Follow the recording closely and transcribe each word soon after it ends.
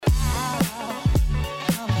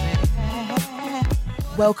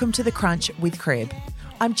Welcome to The Crunch with Crib.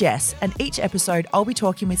 I'm Jess, and each episode I'll be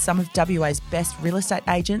talking with some of WA's best real estate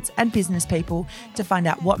agents and business people to find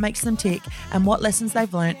out what makes them tick and what lessons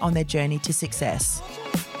they've learned on their journey to success.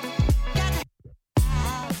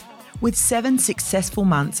 With 7 successful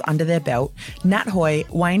months under their belt, Nat Hoye,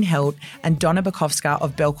 Wayne Heldt and Donna Buckovska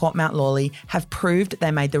of Bellcourt Mount Lawley have proved they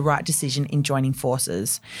made the right decision in joining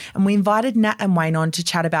forces. And we invited Nat and Wayne on to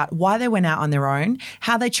chat about why they went out on their own,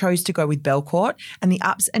 how they chose to go with Bellcourt, and the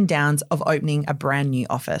ups and downs of opening a brand new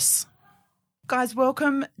office. Guys,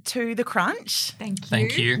 welcome to The Crunch. Thank you.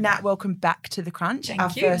 Thank you. Nat, welcome back to The Crunch, Thank our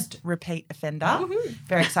you. first repeat offender. Woohoo.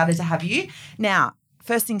 Very excited to have you. Now,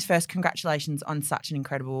 first things first, congratulations on such an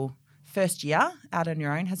incredible first year out on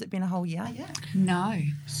your own. Has it been a whole year yet? No. How long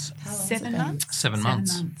has it 7 been? months? 7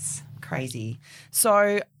 months. Crazy.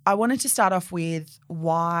 So I wanted to start off with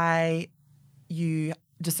why you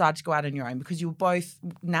decided to go out on your own, because you were both,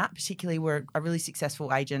 Nat particularly, were a really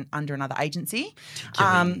successful agent under another agency.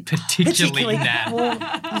 Particularly Nat. Well,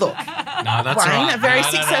 look, No, that's Wayne, right. a very No.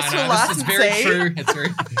 successful It's very licensee. true. It's very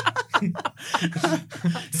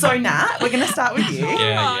so Nat, we're going to start with you.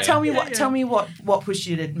 Yeah. Tell me what pushed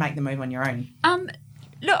you to make the move on your own.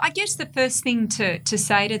 Look, I guess the first thing to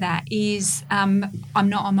say to that is I'm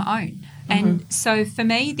not on my own. And so for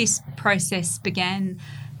me, this process began,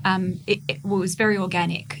 it was very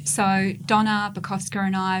organic. So Donna, Buckovska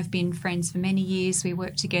and I have been friends for many years. We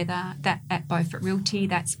worked together at Beaufort Realty.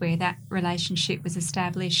 That's where that relationship was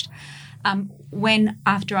established. When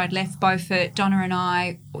after I'd left Beaufort, Donna and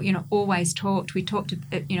I, always talked. We talked,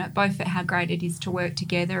 at Beaufort how great it is to work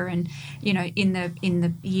together, and in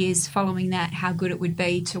the years following that, how good it would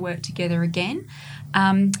be to work together again.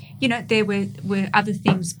 There were other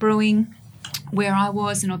things brewing where I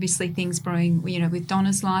was, and obviously things brewing, with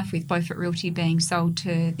Donna's life, with Beaufort Realty being sold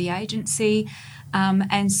to the agency.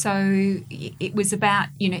 And so it was about,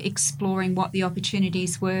 exploring what the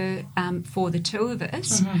opportunities were for the two of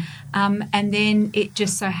us. And then it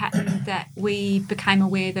just so happened that we became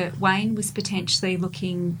aware that Wayne was potentially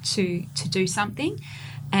looking to do something.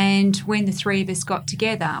 And when the three of us got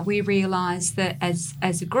together, we realised that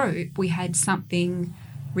as a group, we had something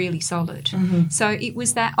really solid. So it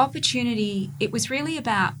was that opportunity. It was really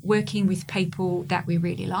about working with people that we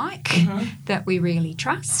really like, that we really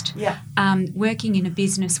trust, working in a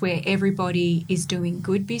business where everybody is doing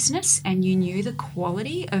good business and you knew the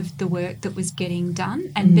quality of the work that was getting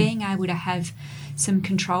done, and being able to have some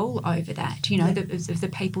control over that, of the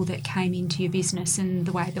people that came into your business and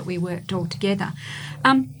the way that we worked all together.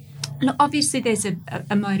 Look, obviously there's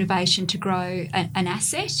a motivation to grow an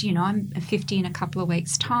asset. I'm 50 in a couple of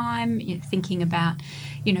weeks' time, thinking about,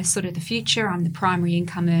 sort of the future. I'm the primary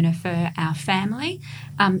income earner for our family.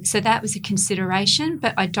 So that was a consideration,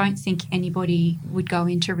 but I don't think anybody would go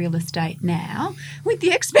into real estate now with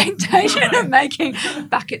the expectation of making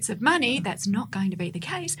buckets of money. That's not going to be the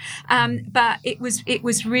case. But it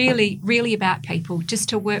was really, really about people, just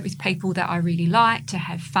to work with people that I really like, to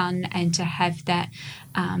have fun and to have that,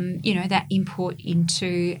 that input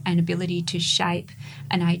into an ability to shape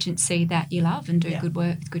an agency that you love and do good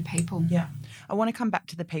work with good people. Yeah. I want to come back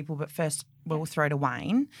to the people, but first we'll throw to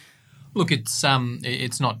Wayne. Look, it's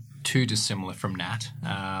not too dissimilar from Nat.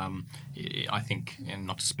 I think, and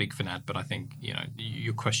not to speak for Nat, but I think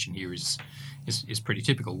your question here is pretty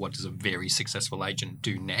typical. What does a very successful agent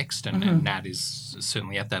do next? And Nat is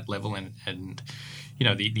certainly at that level, and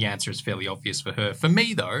the answer is fairly obvious for her. For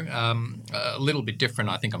me, though, a little bit different.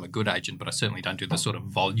 I think I'm a good agent, but I certainly don't do the sort of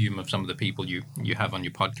volume of some of the people you have on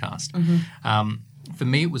your podcast. For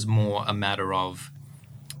me, it was more a matter of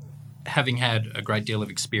having had a great deal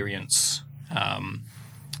of experience.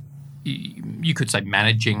 You could say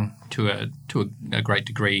managing to a great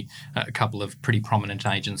degree a couple of pretty prominent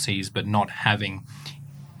agencies, but not having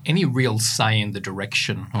any real say in the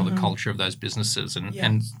direction or the culture of those businesses,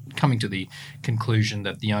 and coming to the conclusion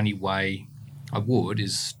that the only way I would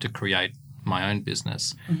is to create my own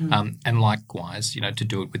business, and likewise, to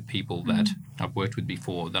do it with people that I've worked with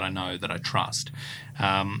before, that I know, that I trust,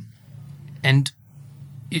 and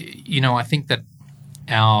I think that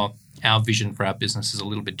our vision for our business is a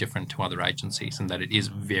little bit different to other agencies, in that it is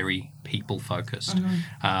very people focused.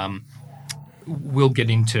 We'll get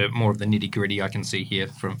into more of the nitty-gritty, I can see here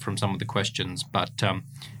from some of the questions, but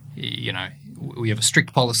we have a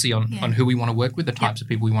strict policy on who we want to work with, the types of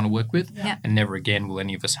people we want to work with, and never again will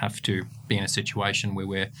any of us have to be in a situation where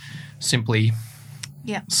we're simply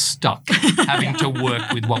stuck having to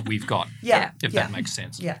work with what we've got, if that makes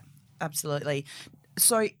sense. Yeah, absolutely.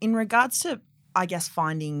 So in regards to, I guess,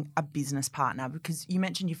 finding a business partner, because you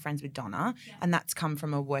mentioned you're friends with Donna and that's come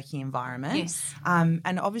from a working environment. Yes.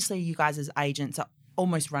 And obviously you guys as agents are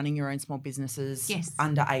almost running your own small businesses Yes.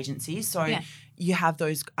 under agencies. So Yeah. you have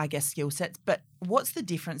those, I guess, skill sets. But what's the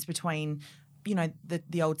difference between, you know,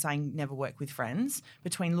 the old saying, never work with friends,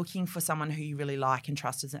 between looking for someone who you really like and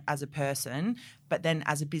trust as a person, but then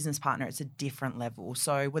as a business partner, it's a different level.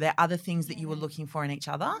 So were there other things that you were looking for in each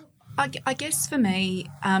other? I guess for me,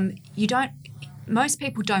 most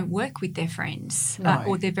people don't work with their friends No.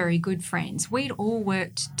 or they're very good friends. We'd all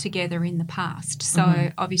worked together in the past.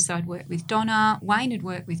 So obviously I'd worked with Donna. Wayne had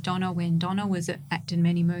worked with Donna when Donna was at Acton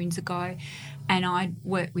many moons ago, and I'd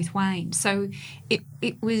worked with Wayne. So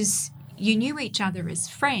it was... You knew each other as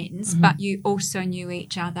friends, but you also knew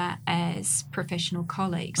each other as professional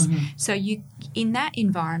colleagues. So you, in that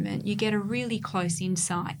environment, you get a really close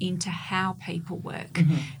insight into how people work,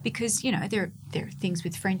 because you know there are things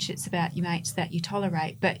with friendships about your mates that you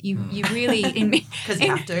tolerate, but you really Because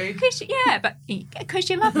you have to. Because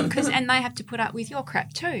you love them, and they have to put up with your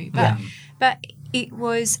crap too. But it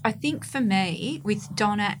was, I think, for me with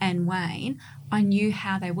Donna and Wayne, I knew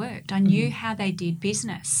how they worked. I knew how they did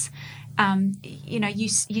business. You know, you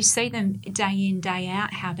see them day in, day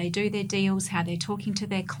out, how they do their deals, how they're talking to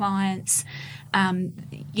their clients,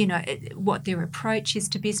 you know, what their approach is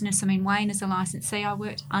to business. I mean, Wayne is a licensee. I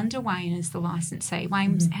worked under Wayne as the licensee.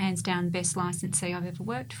 Wayne's hands down best licensee I've ever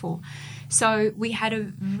worked for. So we had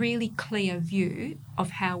a really clear view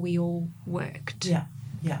of how we all worked. Yeah.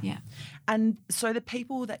 And so the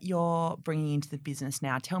people that you're bringing into the business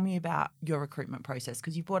now, tell me about your recruitment process,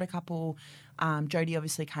 because you've brought a couple. Jodie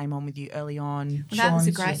obviously came on with you early on. Well, that was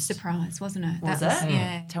a great surprise, wasn't it? Was it?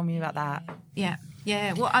 Yeah. Tell me about that. Yeah.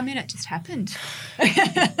 Well, I mean, it just happened.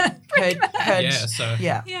 Heard.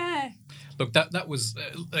 Yeah. Look, that was,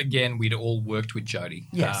 again, we'd all worked with Jodie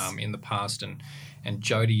in the past, and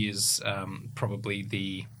Jodie is probably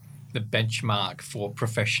the benchmark for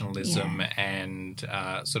professionalism and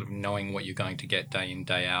sort of knowing what you're going to get day in,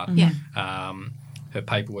 day out. Yeah. Her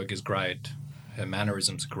paperwork is great. Her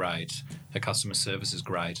mannerisms are great. Her customer service is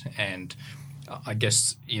great. And I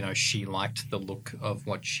guess, you know, she liked the look of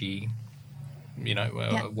what she, you know,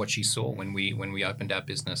 what she saw when we opened our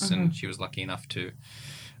business, and she was lucky enough to,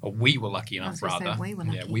 or we were lucky enough rather. We were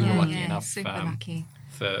lucky. Yeah, we were lucky enough. Super lucky.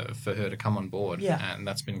 For her to come on board, and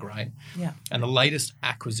that's been great. Yeah. And the latest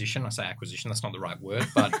acquisition, I say acquisition, that's not the right word,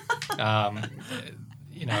 but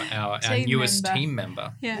you know, our newest team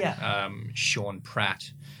member, Sean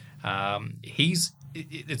Pratt.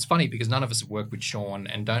 It's funny because none of us have worked with Sean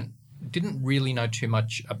and didn't really know too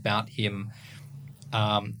much about him,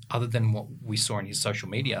 other than what we saw in his social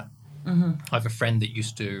media. I have a friend that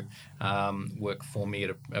used to work for me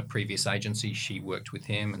at a previous agency. She worked with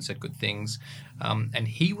him and said good things. And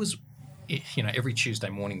he was, you know, every Tuesday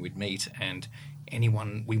morning we'd meet, and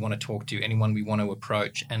anyone we want to talk to, anyone we want to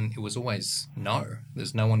approach, and it was always no.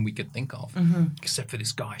 There's no one we could think of except for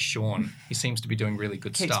this guy, Sean. He seems to be doing really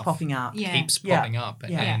good stuff. Keeps popping up. Keeps popping up.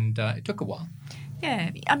 And it took a while.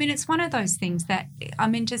 Yeah, I mean, it's one of those things that, I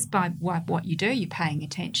mean, just by what you do, you're paying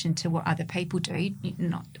attention to what other people do. You're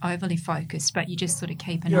not overly focused, but you just sort of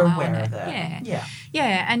keep an eye on it.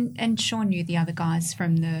 Yeah. And Sean knew the other guys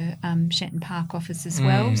from the Shenton Park office as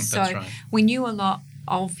well. So we knew a lot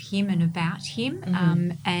of him and about him,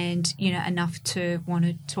 and, you know, enough to want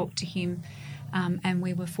to talk to him. And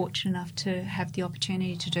we were fortunate enough to have the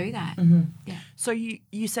opportunity to do that. Yeah. So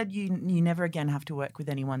you said you never again have to work with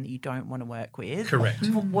anyone that you don't want to work with. Correct.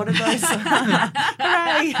 What are those?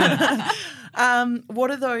 Hooray!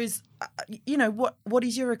 What are those? You know, what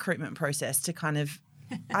is your recruitment process to kind of?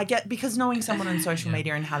 I get, because knowing someone on social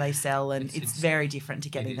media and how they sell, and it's very different to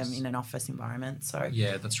getting them in an office environment. So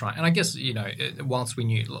yeah, that's right. And I guess, you know, whilst we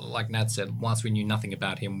knew, like Nat said, whilst we knew nothing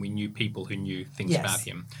about him, we knew people who knew things about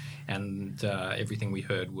him, and everything we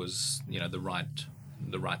heard was, you know, the right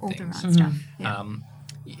All things. the right stuff. Yeah.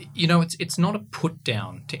 You know, it's not a put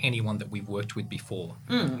down to anyone that we've worked with before.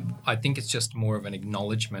 I think it's just more of an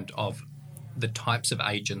acknowledgement of the types of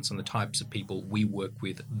agents and the types of people we work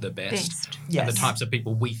with the best. Yes. And the types of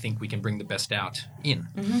people we think we can bring the best out in.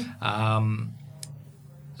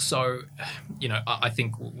 So, you know, I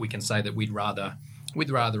think we can say that we'd rather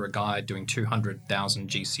a guy doing 200,000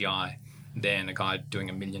 GCI than a guy doing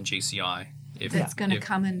 1 million GCI. That's going to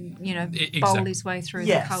come and, you know, bowl his way through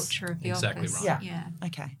the culture of the office. Right. Yeah.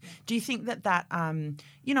 Okay. Do you think that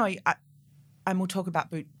you know, and we'll talk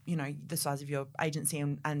about, you know, the size of your agency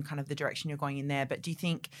and kind of the direction you're going in there, but do you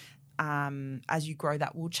think as you grow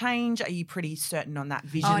that will change? Are you pretty certain on that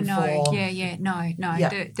vision? Oh, no. For... No.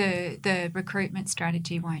 Yeah. The recruitment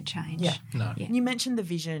strategy won't change. Yeah. No. Yeah. You mentioned the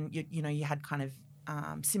vision. You know, you had kind of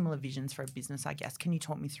similar visions for a business, I guess. Can you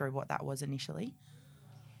talk me through what that was initially?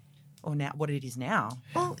 or now what it is now?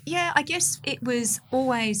 Well, yeah, I guess it was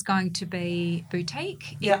always going to be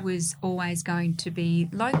boutique. Yeah. It was always going to be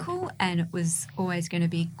local, and it was always going to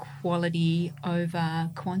be quality over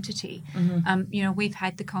quantity. We've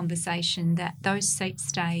had the conversation that those seats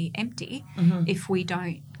stay empty if we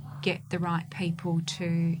don't get the right people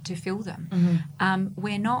to fill them.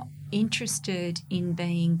 We're not interested in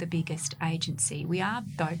being the biggest agency. We are,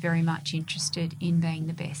 though, very much interested in being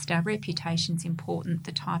the best. Our reputation's important,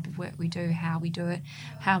 the type of work we do, how we do it,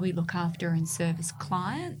 how we look after and service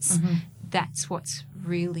clients. That's what's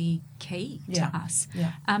really key to us.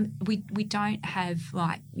 We don't have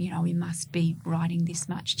we must be writing this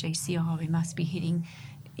much GCI, we must be hitting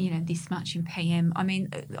this much in PM. I mean,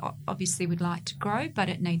 obviously we'd like to grow, but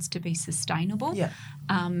it needs to be sustainable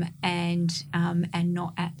and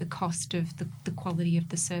not at the cost of the quality of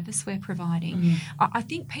the service we're providing. I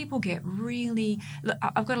think people get really... Look,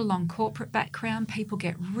 I've got a long corporate background. People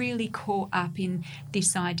get really caught up in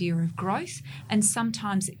this idea of growth, and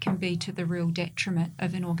sometimes it can be to the real detriment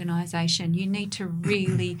of an organisation. You need to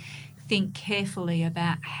really... think carefully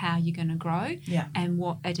about how you're going to grow and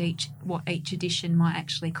what each edition might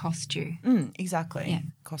actually cost you. Exactly.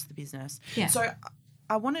 Cost the business. So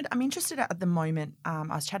I'm interested at the moment, I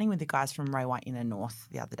was chatting with the guys from Ray White Inner North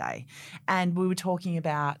the other day, and we were talking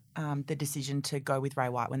about the decision to go with Ray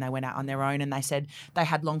White when they went out on their own, and they said they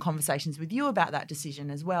had long conversations with you about that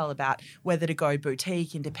decision as well, about whether to go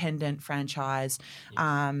boutique, independent, franchise.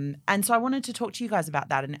 And so I wanted to talk to you guys about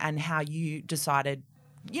that and how you decided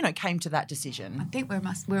came to that decision. I think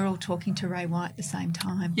we're all talking to Ray White at the same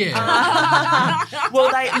time. Yeah.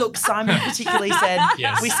 Well, Simon particularly said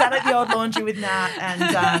we sat at the old laundry with Nat,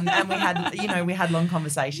 and we had long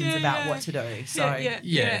conversations about what to do. So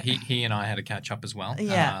he and I had a catch up as well.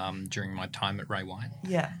 During my time at Ray White.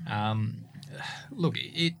 Look,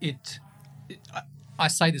 I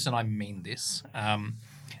say this and I mean this.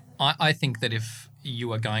 I think that if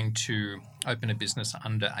you are going to open a business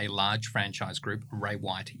under a large franchise group, Ray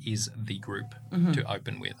White is the group to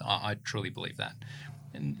open with. I truly believe that.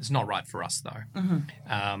 And it's not right for us, though.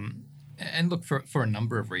 And look, for a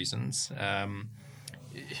number of reasons,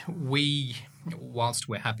 whilst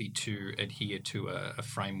we're happy to adhere to a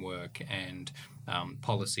framework and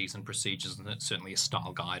policies and procedures, and certainly a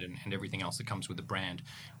style guide and everything else that comes with the brand,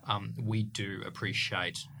 we do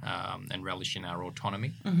appreciate and relish in our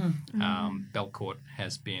autonomy. Bellcourt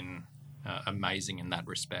has been amazing in that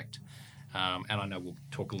respect. And I know we'll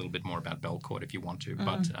talk a little bit more about Bellcourt if you want to,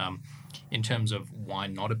 but in terms of why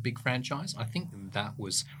not a big franchise, I think that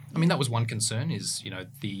was one concern, is,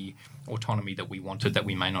 the autonomy that we wanted that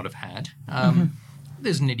we may not have had.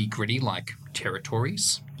 There's nitty-gritty like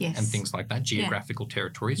territories and things like that, geographical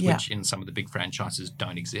territories, which in some of the big franchises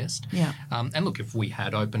don't exist. And look, if we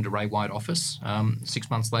had opened a Ray White office, 6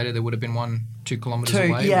 months later there would have been one 2 kilometres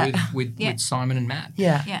away with Simon and Matt.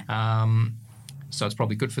 So it's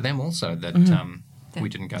probably good for them also that we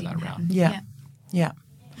didn't go that route.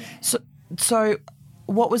 So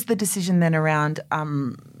what was the decision then around...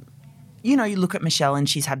 you look at Michelle and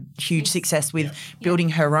she's had huge success with building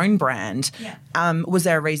her own brand. Was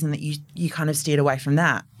there a reason that you kind of steered away from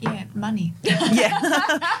that? Yeah, money.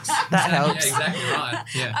 That helps. Exactly right.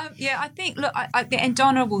 I think, look, and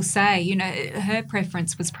Donna will say, her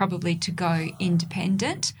preference was probably to go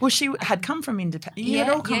independent. Well, she had come from independent. You had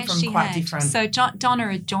all come from quite different. So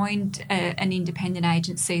Donna had joined an independent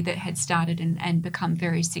agency that had started and become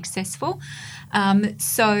very successful.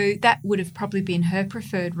 So that would have probably been her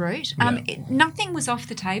preferred route. Nothing was off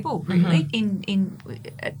the table really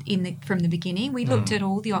from the beginning. We looked at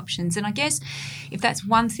all the options, and I guess if that's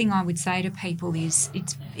one thing I would say to people is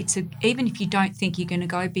even if you don't think you're going to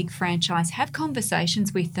go big franchise, have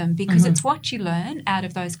conversations with them, because it's what you learn out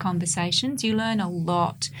of those conversations. You learn a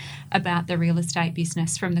lot about the real estate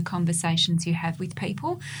business from the conversations you have with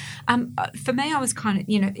people. For me, I was kind of,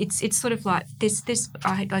 it's sort of like this.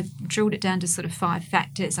 I drilled it down to sort of 5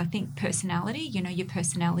 factors. I think personality, your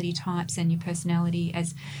personality types and your personality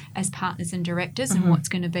as partners and directors, and what's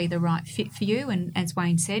going to be the right fit for you. And as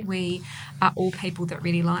Wayne said, we are all people that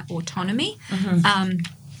really like autonomy.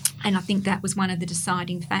 And I think that was one of the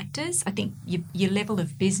deciding factors. I think your level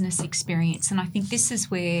of business experience, and I think this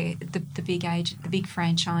is where the big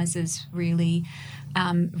franchises really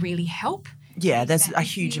help. Yeah, there's a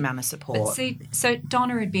huge amount of support. But see, so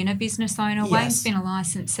Donna had been a business owner. Yes. Wayne's been a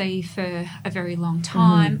licensee for a very long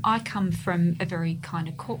time. I come from a very kind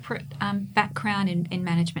of corporate background in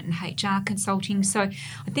management and HR consulting. So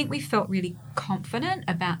I think we felt really confident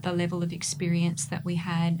about the level of experience that we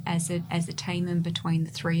had as a team, and between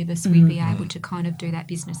the 3 of us, we'd be able to kind of do that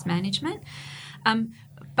business management.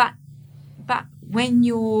 But But when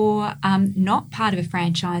you're not part of a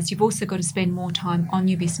franchise, you've also got to spend more time on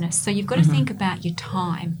your business. So you've got to think about your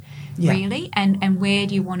time, really, and where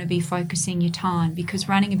do you want to be focusing your time, because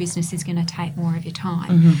running a business is going to take more of your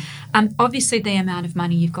time. Obviously, the amount of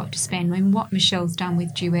money you've got to spend. I mean, what Michelle's done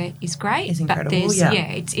with Duet is great. It's incredible, but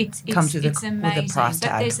it's comes with it's amazing. With a price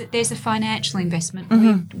tag. But there's a financial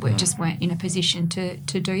investment. We just weren't in a position to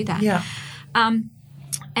do that. Yeah.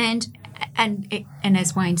 And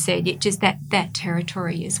as Wayne said, it just that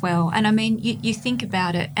territory as well. And I mean, you think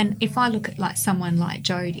about it, and if I look at like someone like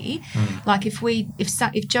Jodie, like if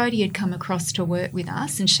Jodie had come across to work with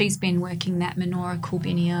us, and she's been working that Menora,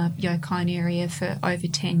 Kulbinia, Yokine area for over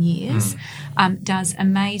 10 years, does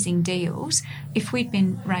amazing deals. If we'd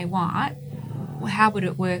been Ray White, how would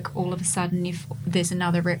it work all of a sudden if there's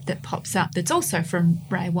another rep that pops up that's also from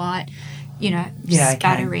Ray White?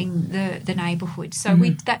 Scattering the neighbourhood. So we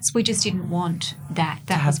just didn't want that.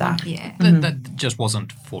 That just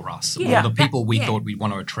wasn't for us. Yeah. Or the people we thought we'd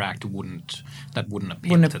want to attract wouldn't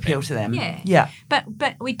appeal to them. Yeah.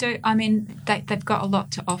 But we do. I mean, they've got a lot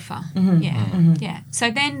to offer. So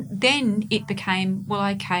then it became, well,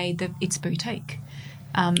 okay, it's boutique.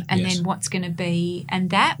 Then what's going to be, and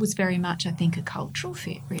that was very much, I think, a cultural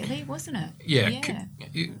fit, really, wasn't it?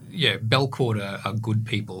 Yeah. Bellcourt are good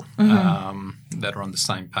people that are on the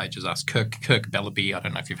same page as us. Kirk Bellaby, I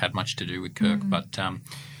don't know if you've had much to do with Kirk, but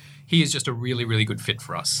he is just a really, really good fit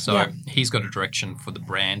for us. So he's got a direction for the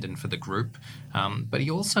brand and for the group, but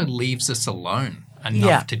he also leaves us alone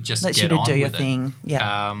enough to just let get you on do with your it. thing.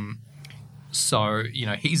 Yeah. So,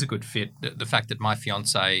 he's a good fit. The fact that my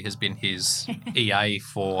fiancée has been his EA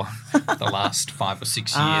for the last 5 or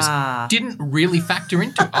 6 years didn't really factor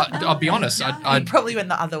into it. I'll be honest. I probably went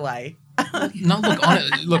the other way. No,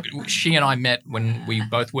 look, she and I met when we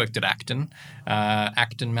both worked at Acton.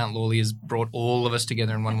 Acton, Mount Lawley has brought all of us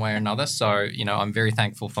together in one way or another. So, I'm very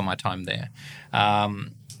thankful for my time there.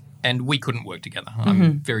 And we couldn't work together.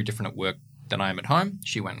 I'm very different at work than I am at home.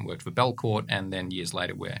 She went and worked for Bellcourt, and then years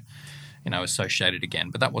later we're associated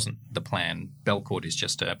again. But that wasn't the plan. Bellcourt is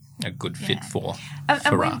just a good fit for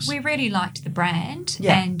us. We really liked the brand,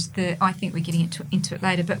 and I think we're getting into it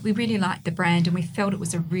later, but we really liked the brand, and we felt it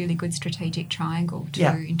was a really good strategic triangle too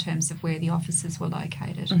in terms of where the offices were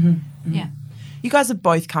located. Yeah. You guys have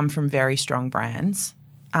both come from very strong brands.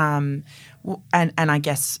 And I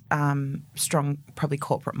guess strong probably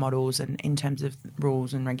corporate models and in terms of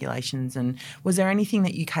rules and regulations. And was there anything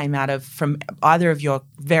that you came out of from either of your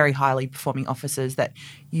very highly performing offices that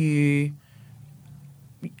you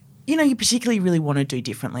particularly really want to do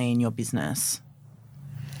differently in your business?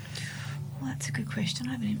 Well, that's a good question.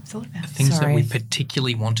 I haven't even thought about it. Things that we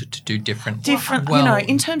particularly wanted to do differently.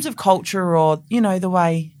 In terms of culture or, the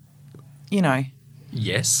way,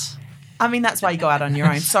 Yes. I mean, that's why you go out on your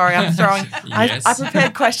own. Sorry, I'm throwing... Yes. I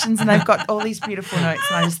prepared questions and they've got all these beautiful notes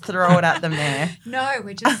and I just throw it at them there. No,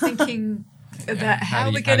 we're just thinking about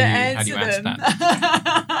how we're going to answer them.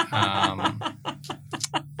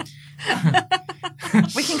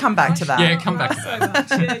 We can come back to that. Yeah, come back to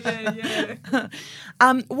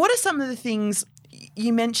that. What are some of the things...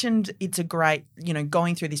 You mentioned it's a great,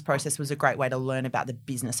 going through this process was a great way to learn about the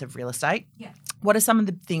business of real estate. Yeah. What are some of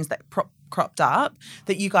the things that cropped up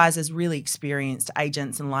that you guys as really experienced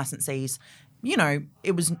agents and licensees,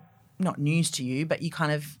 it was not news to you, but you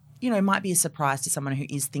kind of, might be a surprise to someone who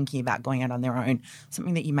is thinking about going out on their own,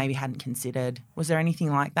 something that you maybe hadn't considered. Was there anything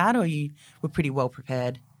like that, or you were pretty well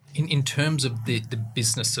prepared? In terms of the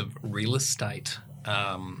business of real estate,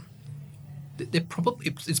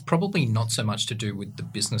 it's probably not so much to do with the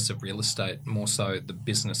business of real estate, more so the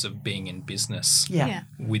business of being in business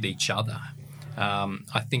with each other.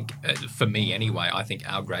 I think, for me anyway, I think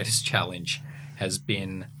our greatest challenge has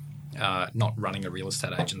been not running a real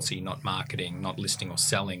estate agency, not marketing, not listing or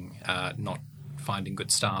selling, not finding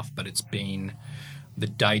good staff, but it's been the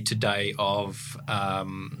day-to-day of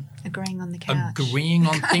agreeing on the couch. Agreeing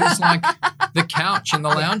on things like the couch in the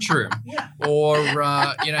lounge room, or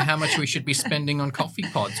how much we should be spending on coffee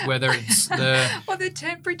pods, whether it's or the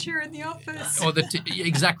temperature in the office, or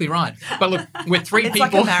exactly right. But look, we're three people.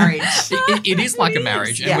 It's like a marriage. It is like a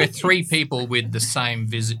marriage, and we're three people with the same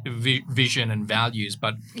vision and values.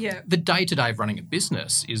 But the day-to-day of running a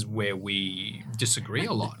business is where we disagree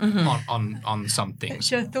a lot on some things.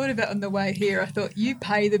 Actually, I thought about on the way here. I thought, you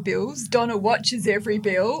pay the bills, Donna watches every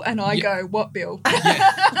bill, and I go, what bill?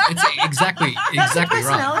 Yeah, it's exactly That's a right.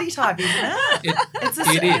 personality type, isn't it? It's a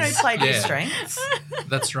it is. play to your Yeah. strengths.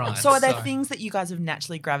 That's right. So are there things that you guys have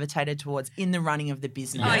naturally gravitated towards in the running of the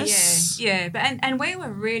business? Oh, yeah. But and we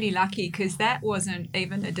were really lucky because that wasn't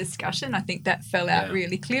even a discussion. I think that fell out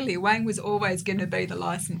really clearly. Wayne was always going to be the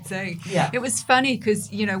licensee. Yeah. It was funny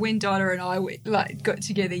because, you know, when Donna and I got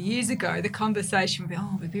together years ago, the conversation would be,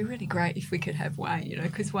 oh, it would be really great if we could have Wayne, you know,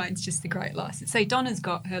 because Wayne's just a great licensee. Donna's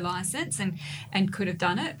got her license and could have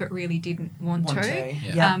done it, but really didn't want to.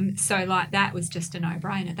 Yeah. So like that was just a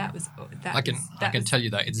no-brainer. I can tell you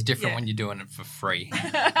though, it's different when you're doing it for free.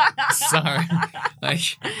 So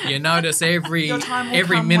like, you notice every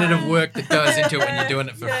minute of work that goes into it when you're doing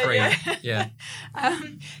it for free. Yeah.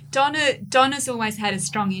 Donna's always had a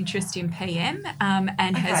strong interest in PM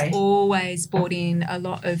and has always brought in a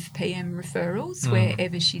lot of PM referrals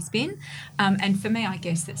wherever she's been. And for me, I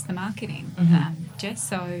guess it's the marketing, Jess.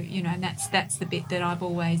 So, you know, and that's the bit that I've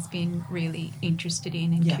always been really interested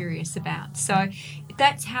in and curious about. So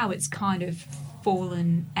that's how it's kind of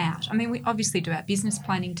fallen out. I mean, we obviously do our business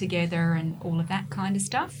planning together and all of that kind of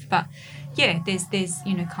stuff, but yeah, there's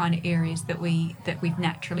you know kind of areas that we've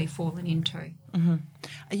naturally fallen into. Mm-hmm.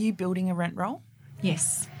 Are you building a rent roll?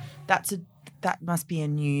 Yes. That must be a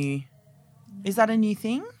new. Is that a new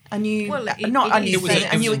thing? A new,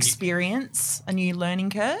 a new experience, a new learning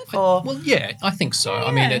curve? Or well, yeah, I think so.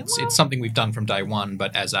 I mean, it's something we've done from day one.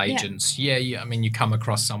 But as agents, I mean, you come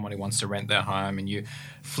across someone who wants to rent their home, and you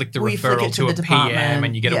flick the referral to a PM,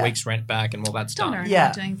 and you get a week's rent back, and that's done. Donna and I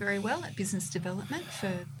are doing very well at business development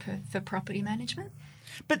for property management.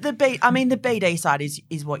 But the BD side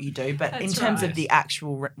is what you do. But in terms of the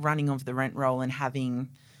actual running of the rent roll and having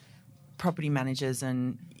property managers,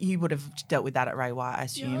 and you would have dealt with that at Ray White, I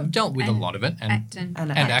assume. I've dealt with a lot of it and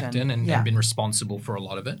Acton and been responsible for a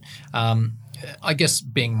lot of it. I guess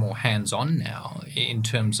being more hands-on now in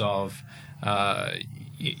terms of,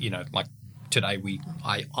 you know, like today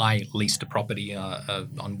I leased a property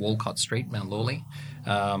on Walcott Street, Mount Lawley.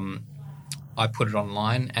 I put it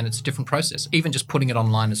online, and it's a different process. Even just putting it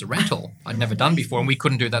online as a rental, I'd never done before, and we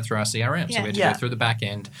couldn't do that through our CRM, so we had to go through the back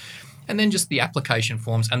end. And then just the application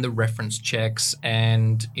forms and the reference checks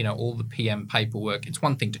and, you know, all the PM paperwork. It's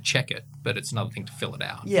one thing to check it, but it's another thing to fill it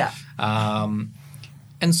out. Yeah.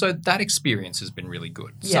 And so that experience has been really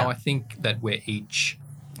good. Yeah. So I think that we're each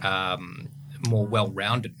more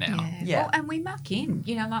well-rounded now. Yeah. Well, and we muck in,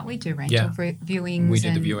 you know, like we do rental viewings. We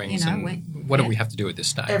do the viewings. You know, what do we have to do at this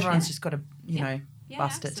stage? Everyone's just got to, you know,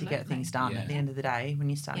 bust absolutely. it to get things done at the end of the day when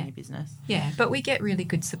you're starting your business. Yeah, but we get really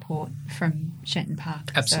good support from Shenton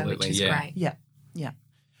Park. Absolutely, which is great. Yeah, yeah.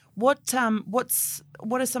 What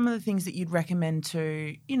are some of the things that you'd recommend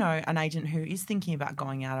to, you know, an agent who is thinking about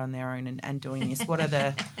going out on their own and doing this? What are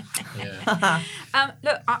the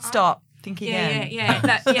look, stop. Think again.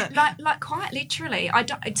 Like quite literally,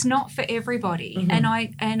 it's not for everybody, and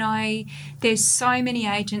I there's so many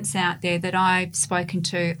agents out there that I've spoken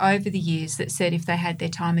to over the years that said if they had their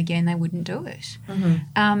time again, they wouldn't do it.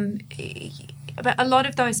 But a lot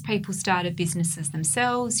of those people started businesses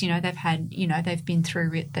themselves. You know, they've been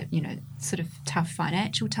through it. That, you know, sort of tough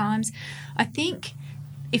financial times. I think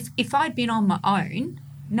if I'd been on my own,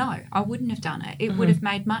 no, I wouldn't have done it. It would have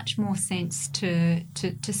made much more sense to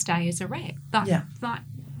stay as a rep. Like,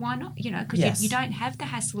 why not? You know, because you don't have the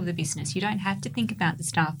hassle of the business. You don't have to think about the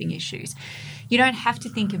staffing issues. You don't have to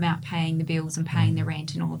think about paying the bills and paying the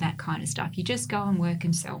rent and all that kind of stuff. You just go and work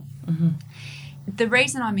and sell. The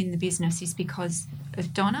reason I'm in the business is because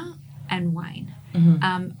of Donna and Wayne.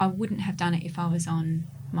 I wouldn't have done it if I was on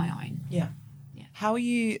my own. Yeah. How are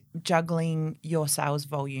you juggling your sales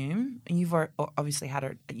volume? And you've obviously had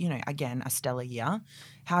a stellar year.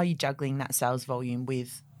 How are you juggling that sales volume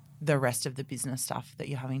with the rest of the business stuff that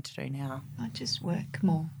you're having to do now? I just work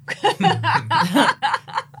more.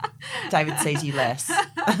 David sees you less.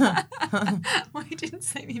 Well, he didn't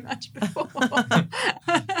see me much before.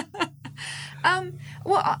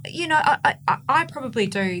 Well, you know, I probably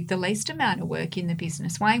do the least amount of work in the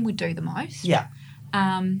business. Wayne would do the most. Yeah.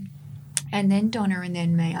 And then Donna and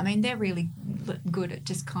then me. I mean, they're really good at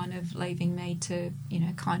just kind of leaving me to, you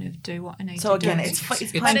know, kind of do what I need to do. So, again, it's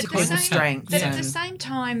playing to people's strengths. But at the same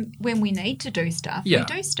time, when we need to do stuff, we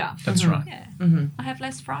do stuff. That's right. Yeah. I have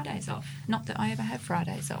less Fridays off. Not that I ever have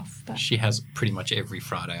Fridays off. But she has pretty much every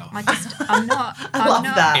Friday off. I'm not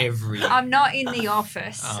I'm not in the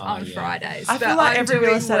office on Fridays. I feel like every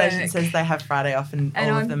real estate agent says they have Friday off and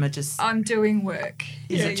all of them are just... I'm doing work.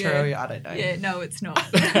 Is it true? I don't know. Yeah, no, it's not.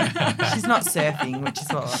 She's not surfing, which is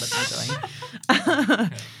what a lot of them are doing.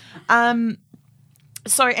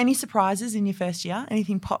 So any surprises in your first year?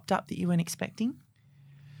 Anything popped up that you weren't expecting?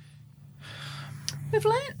 We've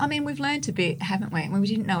learned a bit, haven't we? We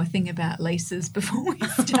didn't know a thing about leases before we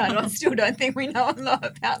started. I still don't think we know a lot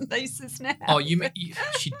about leases now. Oh,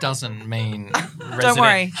 she doesn't mean Don't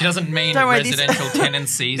worry. She doesn't mean Don't worry, residential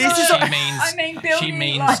tenancies. I mean She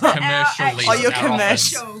means like commercial our leases. Oh, you're our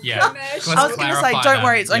commercial. office. Yeah. Commercial. I was going to say, don't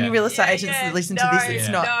worry, it's only real estate Yeah, agents yeah. that listen to this. It's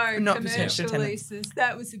not commercial residential tenants. leases.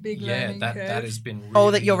 That was a big learning that curve. has been really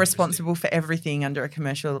Or that you're interesting. responsible for everything under a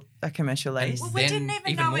commercial lease. Well, we Then didn't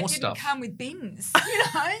even even know it more didn't stuff. come with bins.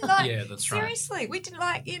 Like, Yeah, that's right. seriously, we didn't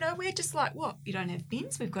we're just like, what? You don't have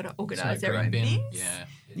bins? We've got to organise So our own bin. bins? Yeah.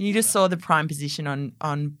 You just saw the prime position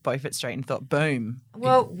on Beaufort Street and thought, boom.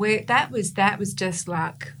 Well, that was just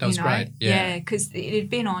like, That was great, yeah. because it had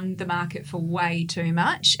been on the market for way too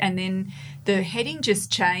much, and then the heading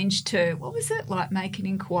just changed to, what was it, like make an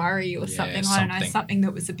inquiry or something? I don't know, something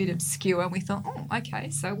that was a bit obscure, and we thought, oh,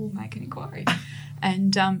 okay, so we'll make an inquiry.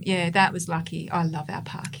 And, that was lucky. I love our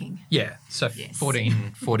parking. Yeah, so Yes.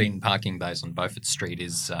 14 parking bays on Beaufort Street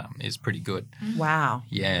is pretty good. Wow.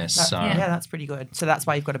 Yeah, Yeah, that's pretty good. So that's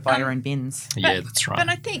why you've got to buy your own bins. yeah, that's right. But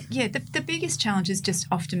I think, the biggest challenge has just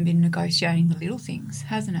often been negotiating the little things,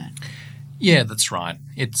 hasn't it? Yeah, that's right.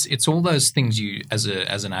 It's all those things you, as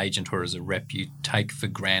an agent or as a rep, you take for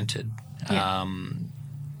granted. Yeah.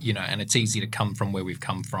 And it's easy to come from where we've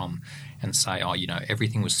come from and say, oh,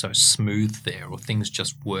 everything was so smooth there, or things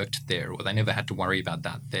just worked there, or they never had to worry about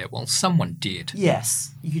that there. Well, someone did.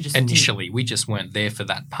 Yes. You just Initially, we just weren't there for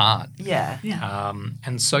that part. Yeah. Yeah.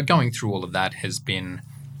 And so going through all of that has been,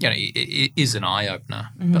 it is an eye-opener.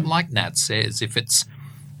 But like Nat says, if it's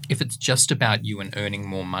just about you and earning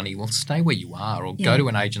more money, well, stay where you are, or go to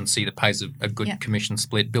an agency that pays a good commission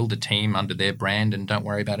split, build a team under their brand, and don't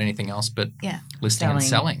worry about anything else but listing and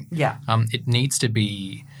selling. Yeah. It needs to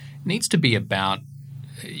be about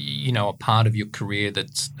a part of your career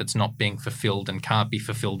that's not being fulfilled and can't be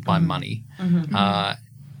fulfilled by money.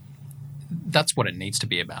 That's what it needs to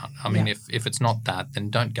be about. I mean, if it's not that, then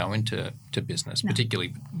don't go into business,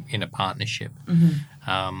 particularly in a partnership.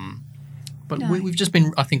 But we've just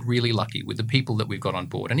been, I think, really lucky with the people that we've got on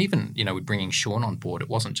board. And even, with bringing Sean on board, it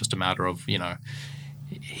wasn't just a matter of,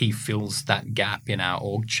 he fills that gap in our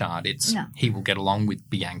org chart. It's he will get along with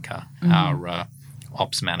Bianca, our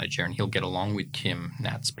ops manager, and he'll get along with Kim,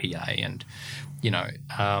 Nat's PA, and,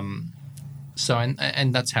 so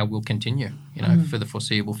and that's how we'll continue, for the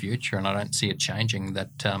foreseeable future. And I don't see it changing. That,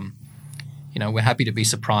 we're happy to be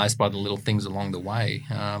surprised by the little things along the way.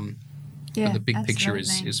 But the big picture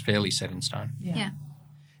is fairly set in stone. Yeah.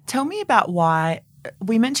 Tell me about why,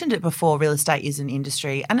 we mentioned it before, real estate is an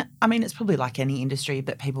industry, and I mean it's probably like any industry,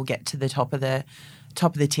 that people get to the top of the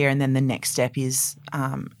tier, and then the next step is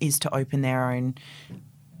to open their own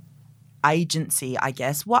agency, I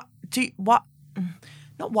guess. Not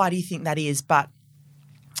why do you think that is, but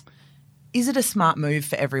is it a smart move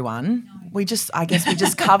for everyone? No. I guess we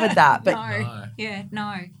just covered that, but No. Yeah,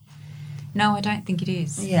 no. No, I don't think it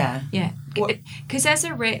is. Yeah. Yeah. Because as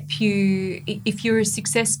a rep, if you're a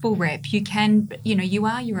successful rep, you can, you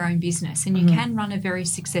are your own business, and you can run a very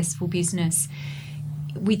successful business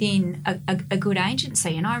within a good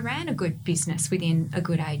agency. And I ran a good business within a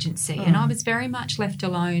good agency, and I was very much left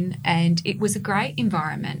alone, and it was a great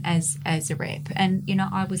environment as a rep. And,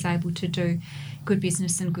 I was able to do good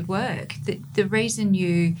business and good work. The reason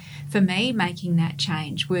for me making that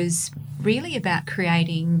change was really about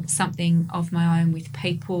creating something of my own with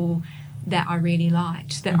people that I really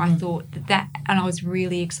liked, that I thought and I was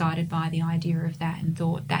really excited by the idea of that, and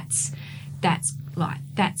thought that's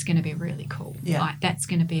going to be really cool. Yeah. Like, that's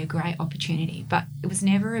going to be a great opportunity. But it was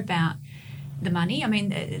never about the money. I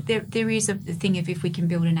mean, there is a thing of, if we can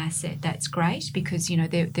build an asset, that's great, because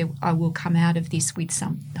I will come out of this with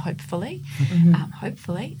hopefully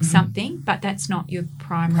something, but that's not your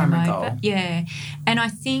primary goal. But yeah, and I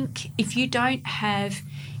think if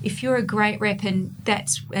you're a great rep and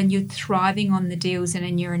you're thriving on the deals,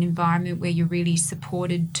 and you're in an environment where you're really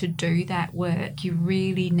supported to do that work, you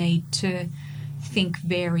really need to think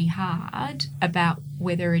very hard about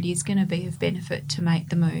whether it is going to be of benefit to make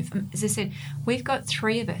the move. As I said, we've got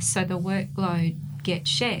 3 of us, so the workload gets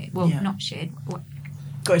shared. Well, not shared.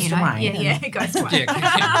 Goes to Wayne. Yeah, it goes to Wayne.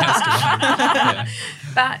 Yeah.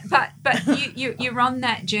 But you're on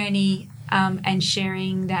that journey and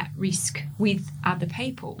sharing that risk with other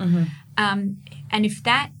people. And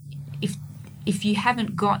if you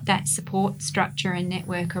haven't got that support structure and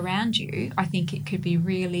network around you, I think it could be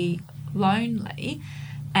really lonely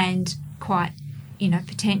and quite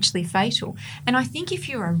potentially fatal. And I think if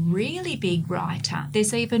you're a really big writer,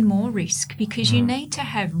 there's even more risk because you need to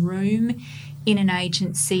have room in an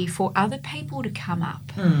agency for other people to come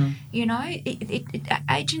up.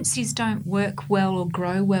 Agencies don't work well or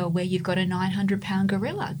grow well where you've got a 900-pound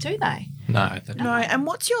gorilla, do they? No, they don't. No. And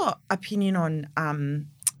what's your opinion on,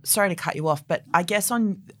 sorry to cut you off, but I guess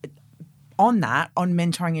on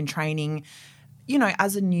mentoring and training,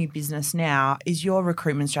 as a new business now, is your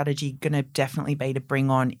recruitment strategy going to definitely be to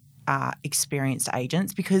bring on experienced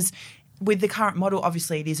agents? Because with the current model,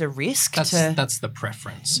 obviously it is a risk. That's the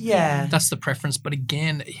preference. Yeah. That's the preference. But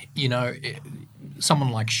again,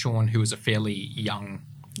 someone like Sean, who is a fairly young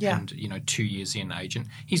and 2 years in agent,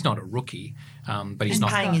 he's not a rookie, but he's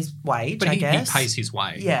not paying his wage. But I guess he pays his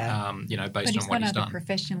way. Yeah. Based on what he's done.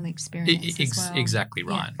 Professional experience as well. Exactly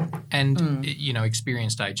right. Yeah. And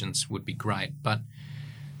experienced agents would be great, but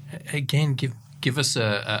again, give us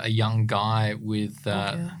a young guy with.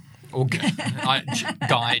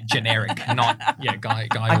 Guy generic, not guy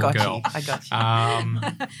or girl. I got you.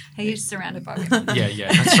 He's surrounded by women. Yeah,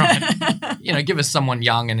 that's right. Give us someone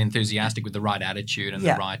young and enthusiastic with the right attitude and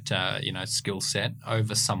the right skill set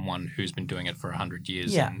over someone who's been doing it for 100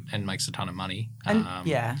 years and makes a ton of money.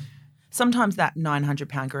 Sometimes that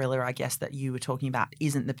 900-pound gorilla, I guess, that you were talking about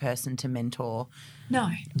isn't the person to mentor. No.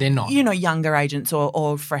 They're not. Younger agents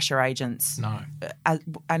or fresher agents. No.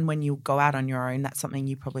 And when you go out on your own, that's something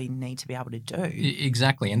you probably need to be able to do.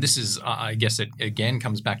 Exactly. And this is, I guess it again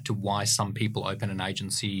comes back to why some people open an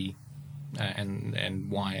agency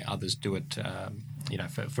and why others do it,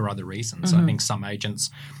 for other reasons. I think some agents,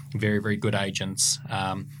 very, very good agents,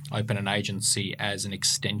 open an agency as an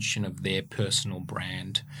extension of their personal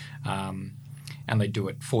brand, and they do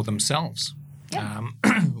it for themselves. Yeah.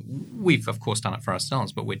 We've, of course, done it for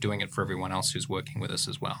ourselves, but we're doing it for everyone else who's working with us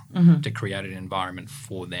as well, to create an environment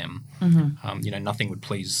for them. Nothing would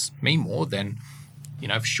please me more than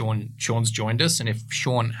if Sean's joined us, and if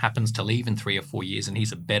Sean happens to leave in 3 or 4 years and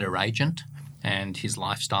he's a better agent and his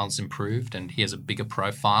lifestyle's improved and he has a bigger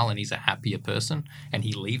profile and he's a happier person and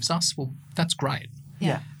he leaves us, well, that's great.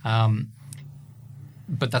 Yeah.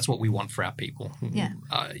 But that's what we want for our people. Yeah.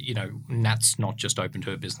 Nat's not just open to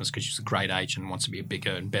her business because she's a great agent and wants to be a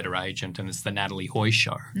bigger and better agent, and it's the Natalie Hoye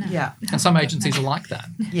show. No. Yeah. And some agencies are like that.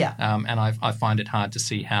 Yeah. And I find it hard to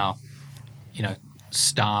see how,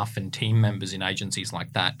 staff and team members in agencies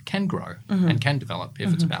like that can grow and can develop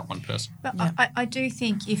if it's about one person. But I do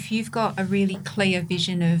think if you've got a really clear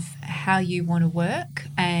vision of how you want to work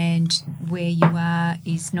and where you are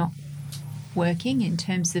is not working in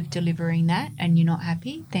terms of delivering that and you're not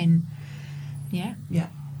happy, then yeah.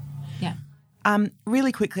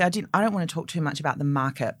 Really quickly, I don't want to talk too much about the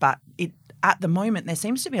market, but at the moment there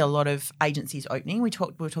seems to be a lot of agencies opening. We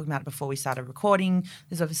were talking about it before we started recording.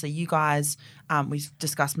 There's obviously you guys. We've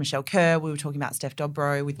discussed Michelle Kerr. We were talking about Steph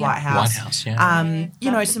Dobro with White House.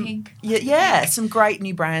 Some great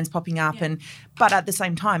new brands popping up, but at the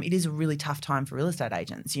same time, it is a really tough time for real estate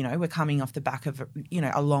agents. We're coming off the back of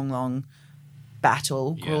a long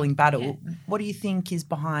grueling battle. Yeah. What do you think is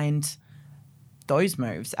behind those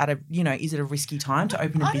moves? Is it a risky time to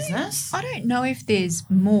open a business? I don't know if there's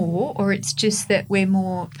more, or it's just that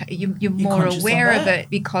you're more aware of it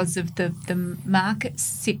because of the market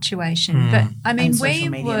situation. But I mean, we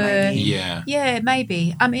were,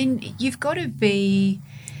 maybe. I mean, you've got to be.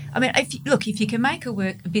 I mean, if you can make real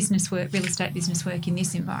estate business work in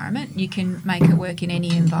this environment, you can make it work in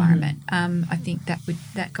any environment. I think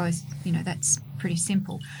that goes. That's pretty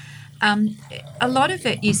simple. A lot of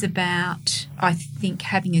it is about, I think,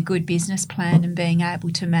 having a good business plan and being able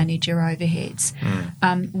to manage your overheads.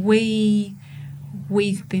 We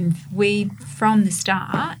from the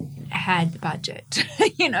start had the budget.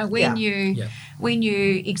 We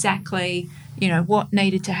knew exactly what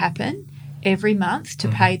needed to happen every month to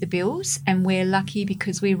pay the bills, and we're lucky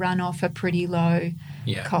because we run off a pretty low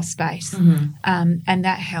cost base, and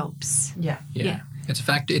that helps. Yeah. It's a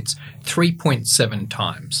fact. It's 3.7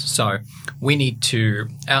 times. So we need to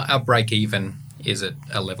our break even is at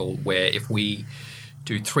a level where if we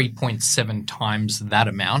do 3.7 times that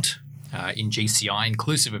amount in GCI,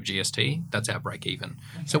 inclusive of GST, that's our break even.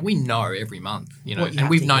 Okay. So we know every month, and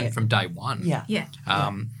we've known from day one. Yeah.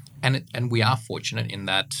 And we are fortunate in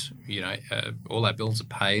that, all our bills are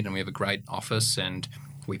paid and we have a great office and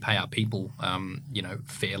we pay our people,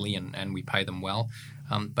 fairly and we pay them well.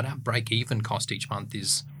 But our break-even cost each month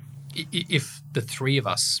is, if the three of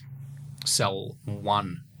us sell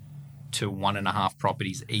 1 to 1.5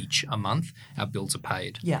 properties each a month, our bills are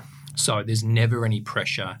paid. Yeah. So there's never any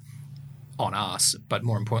pressure on us, but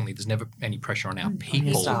more importantly, there's never any pressure on our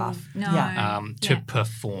people to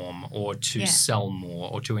perform or to sell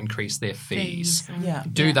more or to increase their fees.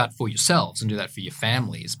 Do that for yourselves and do that for your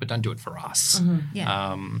families, but don't do it for us.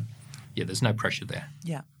 There's no pressure there.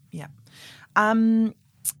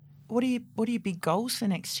 What are your big goals for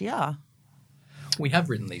next year? We have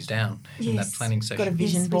written these down in that planning session. Got a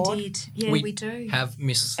vision board? We did. Yeah, we do. We have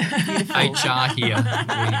Miss HR here.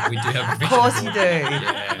 We do have a vision board. Of course you do.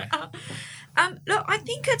 Yeah. Look, I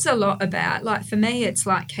think it's a lot about, like, for me, it's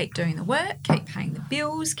like keep doing the work, keep paying the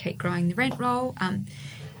bills, keep growing the rent roll.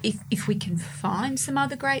 If we can find some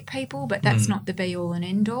other great people, but that's not the be-all and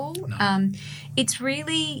end-all. No. It's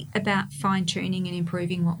really about fine-tuning and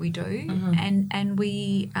improving what we do, and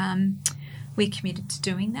we're committed to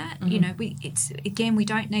doing that. You know, we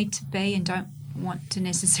don't need to be and don't want to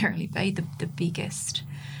necessarily be the biggest.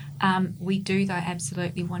 We do, though,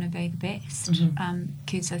 absolutely want to be the best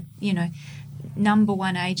because, number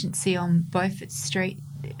one agency on Beaufort Street,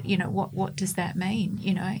 what does that mean?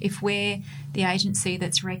 If we're the agency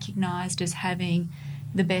that's recognised as having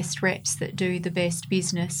the best reps that do the best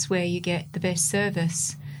business where you get the best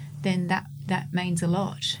service, then that means a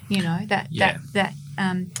lot. That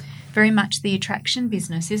very much the attraction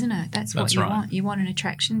business, isn't it? That's what you want. You want an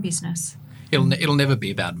attraction business. It'll never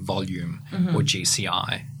be about volume or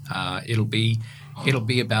GCI. It'll be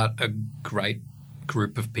about a great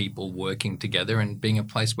group of people working together and being a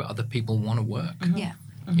place where other people want to work.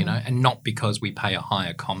 And not because we pay a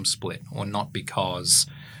higher com split or not because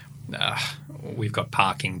we've got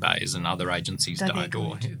parking bays and other agencies don't.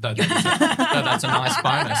 Or that's a nice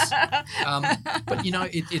bonus. But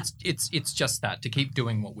it's just that, to keep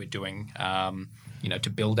doing what we're doing. To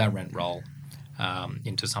build our rent roll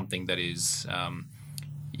into something that is.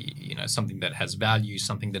 Something that has value,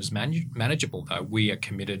 something that is manageable, though. We are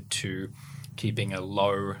committed to keeping a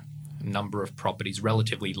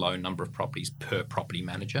relatively low number of properties per property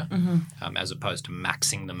manager, as opposed to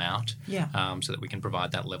maxing them out, so that we can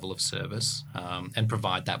provide that level of service and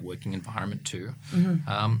provide that working environment too.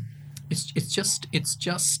 I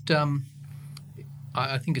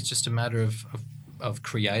think it's just a matter of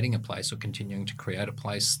creating a place or continuing to create a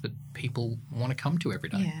place that people want to come to every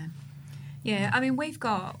day. Yeah, I mean,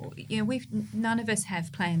 none of us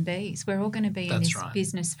have plan Bs. We're all going to be in this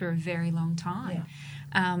business for a very long time.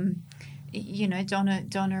 Donna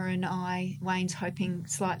and I, Wayne's hoping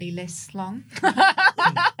slightly less long.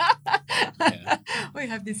 We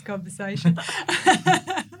have this conversation.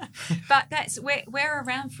 But we're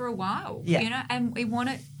around for a while, and we want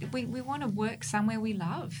to work somewhere we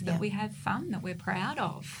love, that we have fun, that we're proud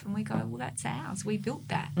of, and we go, well, that's ours. We built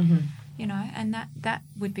that, and that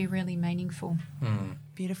would be really meaningful.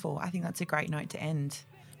 Beautiful. I think that's a great note to end.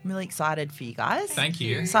 I'm really excited for you guys. Thank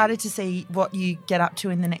you. Excited to see what you get up to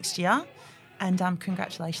in the next year, and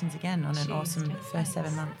congratulations again on an awesome first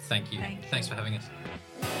 7 months. Thank you. Thanks for having us.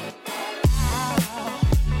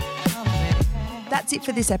 That's it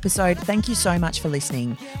for this episode. Thank you so much for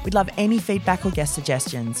listening. We'd love any feedback or guest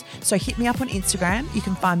suggestions. So hit me up on Instagram. You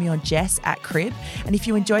can find me on Jess @Crib. And if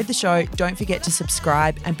you enjoyed the show, don't forget to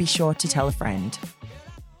subscribe and be sure to tell a friend.